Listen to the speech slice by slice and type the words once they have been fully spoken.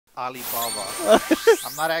Alibaba.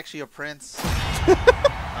 I'm not actually a prince. As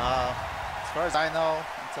far as I know,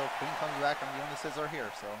 until Queen comes back, I'm the only Scizor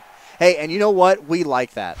here. So. Hey, and you know what? We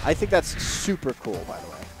like that. I think that's super cool, by the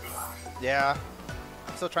way. Yeah.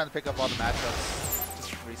 I'm still trying to pick up all the matchups.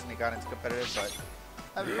 Just recently got into competitive, but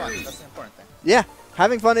having fun. That's the important thing. Yeah.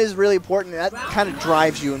 Having fun is really important. That kind of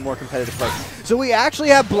drives you in more competitive play. So we actually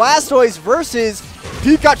have Blastoise versus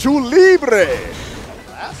Pikachu Libre.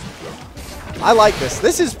 I like this.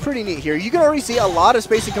 This is pretty neat here. You can already see a lot of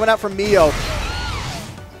spacing coming out from Mio.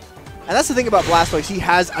 And that's the thing about Blastoise. He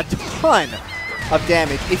has a ton of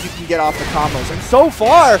damage if you can get off the combos. And so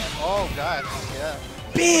far, oh god, yeah,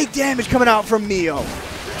 big damage coming out from Mio.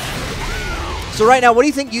 So right now, what do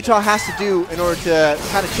you think Utah has to do in order to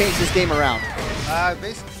kind of change this game around?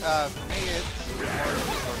 Basically, for me, it's more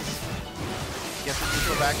get the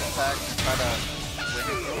neutral back attack and try to win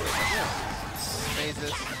it through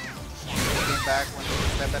phases. Game back one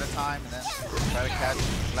step at a time, and then try to catch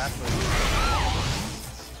Blastoise.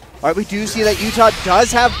 All right, we do see that Utah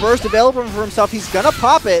does have burst available for himself. He's gonna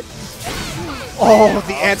pop it. Oh,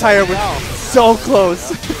 the anti-air was so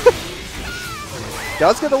close.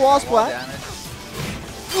 Does get the wall splat.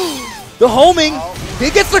 The homing. He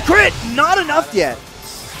gets the crit. Not enough yet.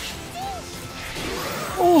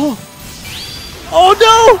 Oh. Oh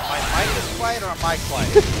no! My mic is quiet or am I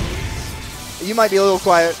quiet? You might be a little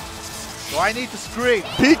quiet. Do I need to scream?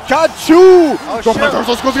 Pikachu! Oh,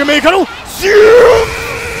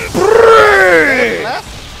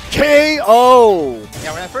 KO!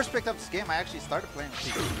 Yeah, when I first picked up this game, I actually started playing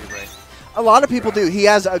Pikachu Libre. A lot of people do. He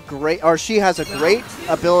has a great, or she has a great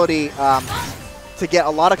ability to get a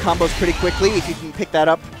lot of combos pretty quickly if you can pick that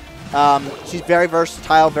up. She's very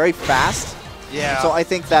versatile, very fast. Yeah. So I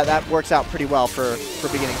think that that works out pretty well for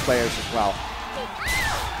beginning players as well.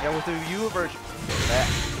 Yeah, with the Wii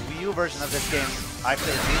U version of this game, I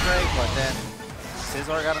played Libre, but then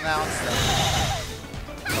Scizor got announced.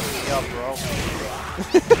 Hook me up, bro.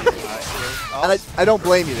 And I don't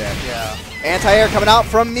blame you there. Yeah. Anti-air coming out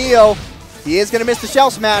from Neo. He is going to miss the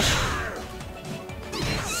shell smash.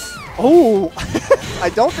 Oh, I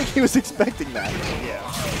don't think he was expecting that. Yeah.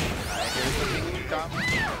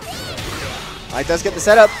 He does get the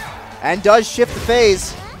setup and does shift the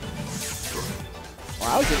phase. Well,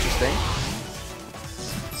 that was interesting.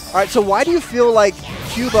 All right, so why do you feel like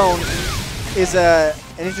Cubone is an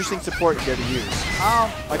interesting support here to use?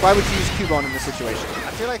 Like, why would you use Cubone in this situation?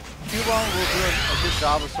 I feel like Cubone will do a good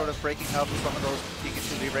job of sort of breaking up some of those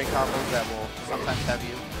Pikachu Libre combos that will sometimes have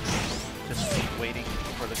you just waiting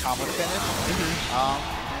for the combo to finish.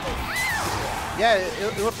 Yeah,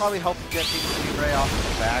 it would probably help get Pikachu Libre off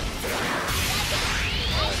the back.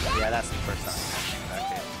 Yeah, that's the first time.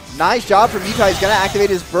 Nice job from Utah. He's going to activate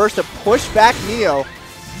his burst to push back Neo.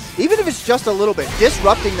 Even if it's just a little bit,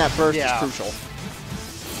 disrupting that burst is crucial.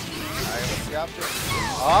 Alright, what's the option?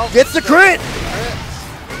 Oh, gets the crit!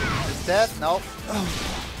 Is dead? Nope.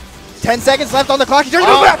 10 seconds left on the clock. He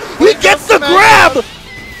gets the grab!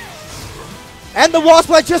 And the wall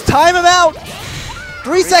splat just time him out.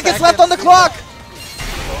 3 seconds left on the clock.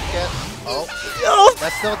 Oh,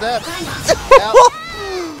 that's still dead.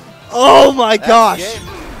 Oh my gosh.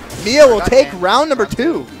 Mia will take round number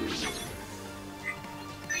 2.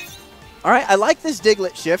 All right, I like this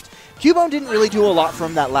Diglett shift. Cubone didn't really do a lot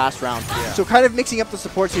from that last round. Yeah. So kind of mixing up the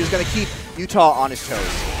supports here is going to keep Utah on his toes.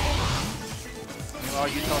 Well,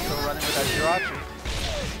 Utah's still running with that Jirachi.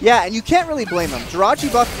 Yeah, and you can't really blame him. Jirachi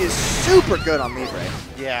buff is super good on Libre.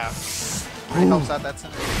 Yeah. Really helps out that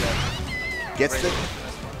synergy.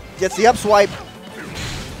 Gets the up swipe.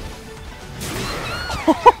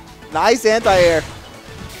 Nice anti-air.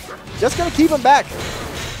 Just going to keep him back.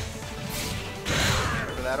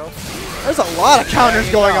 There's a lot of counters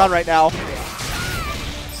going on right now.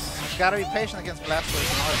 You gotta be patient against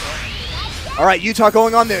Blastoise. All right, Utah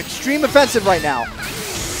going on the extreme offensive right now.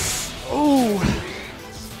 Ooh.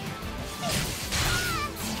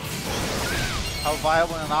 How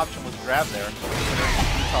viable an option was grab there.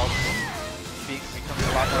 Utah becoming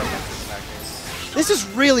a lot more offensive in that case. This is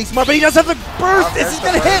really smart, but he does have the burst. This is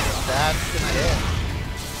gonna hit. That's gonna hit.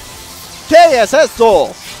 ¿Qué es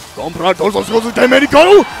eso? Compra todos los juegos de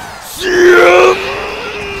americano.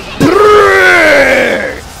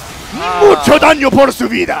 Mucho daño por su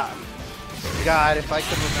vida. God, if I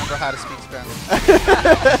could remember how to speak Spanish.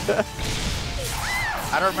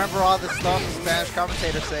 I don't remember all the stuff the Spanish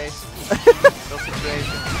commentators say. Those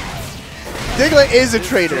situations. Diglett is a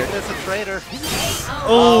traitor. Diglett's a traitor.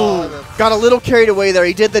 Oh, got a little carried away there.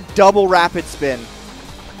 He did the double rapid spin.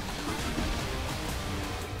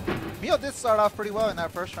 Mio did start off pretty well in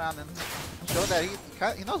that first round, and showed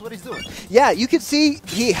that he knows what he's doing. Yeah, you could see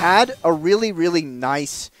he had a really, really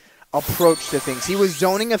nice approach to things. He was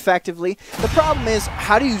zoning effectively. The problem is,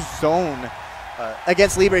 how do you zone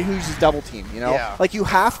against Libre who uses double team, you know? Yeah. Like, you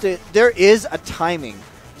have to, there is a timing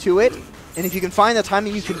to it, and if you can find the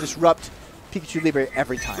timing, you can disrupt Pikachu Libre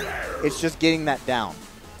every time. It's just getting that down.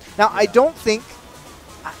 Now, I don't think,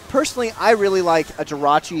 personally, I really like a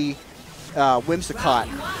Jirachi Whimsicott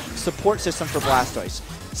support system for Blastoise,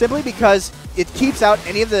 simply because it keeps out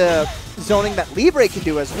any of the zoning that Libre can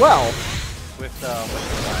do as well. With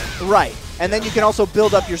Right, and then you can also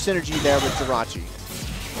build up your synergy there with Jirachi.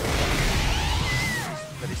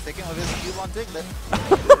 But he's sticking with his cube on Diglett.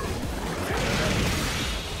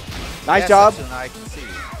 Nice job. I can see.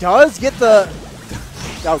 Does get the...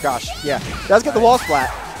 Oh, gosh. Yeah. Does get the wall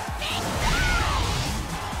splat.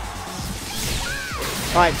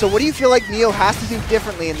 All right, so what do you feel like Neo has to do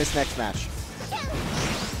differently in this next match?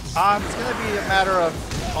 It's going to be a matter of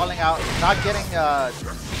calling out, not getting all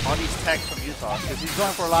these tags from Utah, because he's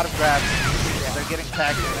going for a lot of grabs, and they're getting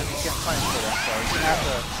tagged, and then he's getting punished for them. So he's going to have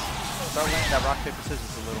to start winning that rock, paper,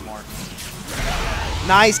 scissors a little more.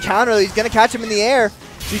 Nice counter. He's going to catch him in the air.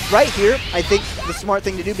 He's right here. I think the smart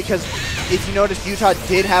thing to do, because if you notice, Utah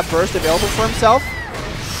did have burst available for himself.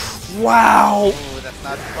 Wow. Ooh, that's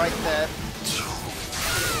not quite that.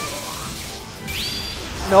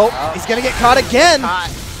 Nope. He's going to get caught again. I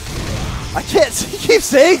can't. He keeps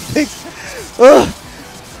saying things.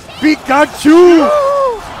 Pikachu.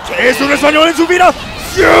 ¿Qué es un español en su vida?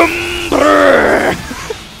 Siempre.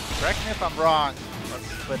 Correct me if I'm wrong,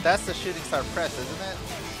 but that's the shooting star press, isn't it?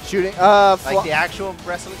 Shooting. Like the actual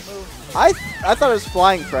wrestling move? I thought it was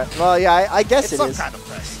flying press. Well, yeah, I guess it's some kind of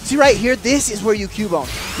press. See right here, this is where you Cubone.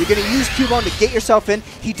 You're going to use Cubone to get yourself in.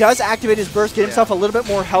 He does activate his burst, get himself a little bit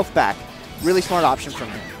more health back. Really smart option from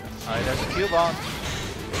him. All right, there's a Cubone.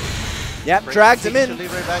 Yep, drags him in.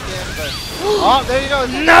 Libre back in, but oh, there you go.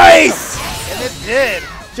 Nice! And it did.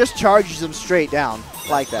 Just charges him straight down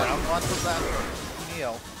like that. Round one for that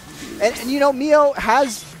Mio. And you know, Mio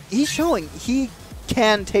he's showing he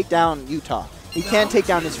can take down Utah. He can take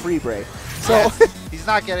down his free Bray. So yes, he's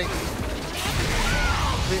not getting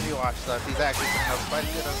completely washed up. He's actually quite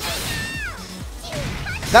good on that.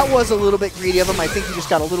 That was a little bit greedy of him. I think he just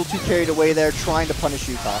got a little too carried away there trying to punish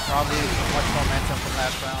Utah. Probably much momentum from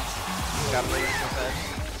last round. Got raised his head.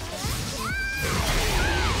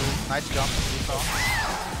 Nice jump from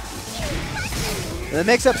Utah. The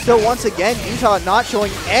mix-up still once again. Utah not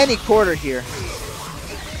showing any quarter here.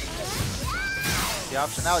 The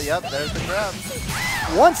option out. Yep, there's the grab.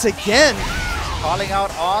 Once again. Calling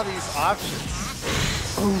out all these options.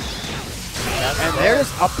 And there's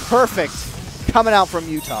a perfect coming out from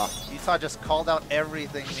Utah. Utah just called out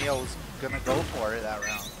everything Neo's going to go for that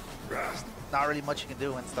round. Not really much you can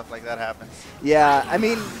do when stuff like that happens. Yeah, I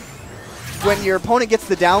mean, when your opponent gets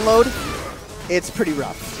the download, it's pretty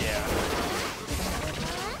rough. Yeah.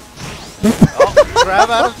 Oh, grab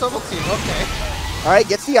out of double team. Okay. All right,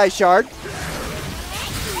 gets the ice shard.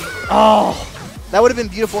 Oh, that would have been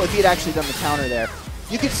beautiful if he had actually done the counter there.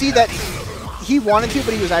 You could see that he wanted to,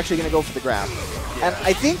 but he was actually going to go for the grab. Yeah. And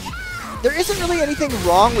I think there isn't really anything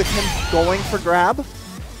wrong with him going for grab.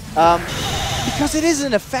 Because it is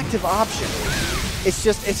an effective option. It's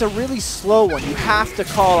just, it's a really slow one. You have to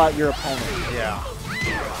call out your opponent. Yeah.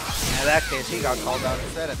 In that case, he got called out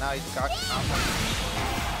instead, and now he's got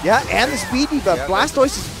yeah, and the speed debuff. Yeah,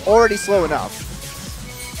 Blastoise is already slow enough.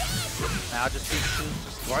 Now just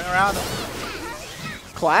going around him.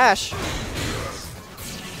 Clash.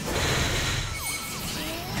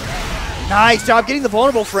 Nice job getting the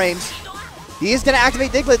vulnerable frames. He is going to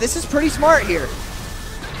activate Diglett. This is pretty smart here.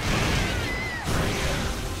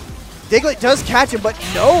 Diglett does catch him, but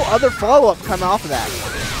no other follow-up come off of that.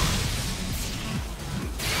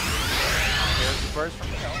 There's the burst from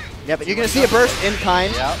Mio. Yeah, but you're going to see a burst in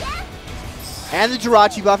kind. Yep. And the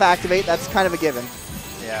Jirachi buff activate. That's kind of a given.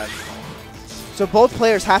 Yeah. So both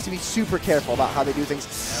players have to be super careful about how they do things.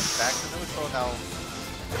 Yep, back to neutral now.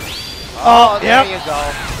 Oh, there you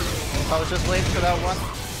go. I was just waiting for that one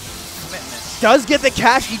commitment. Does get the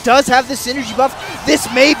catch. He does have the synergy buff. This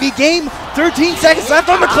may be game. 13 seconds left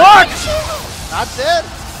on the clock. Not dead.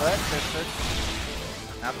 But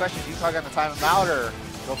now question is Utah going to time him out or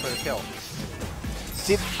go for the kill?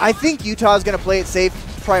 See, I think Utah is going to play it safe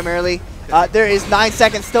primarily. There is 9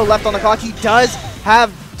 seconds still left on the clock. He does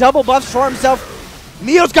have double buffs for himself.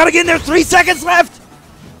 Mio's got to get in there. 3 seconds left.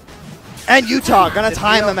 And Utah going to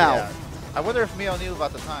time him out. Yeah. I wonder if Mio knew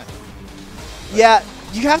about the time. Yeah,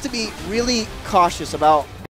 you have to be really cautious about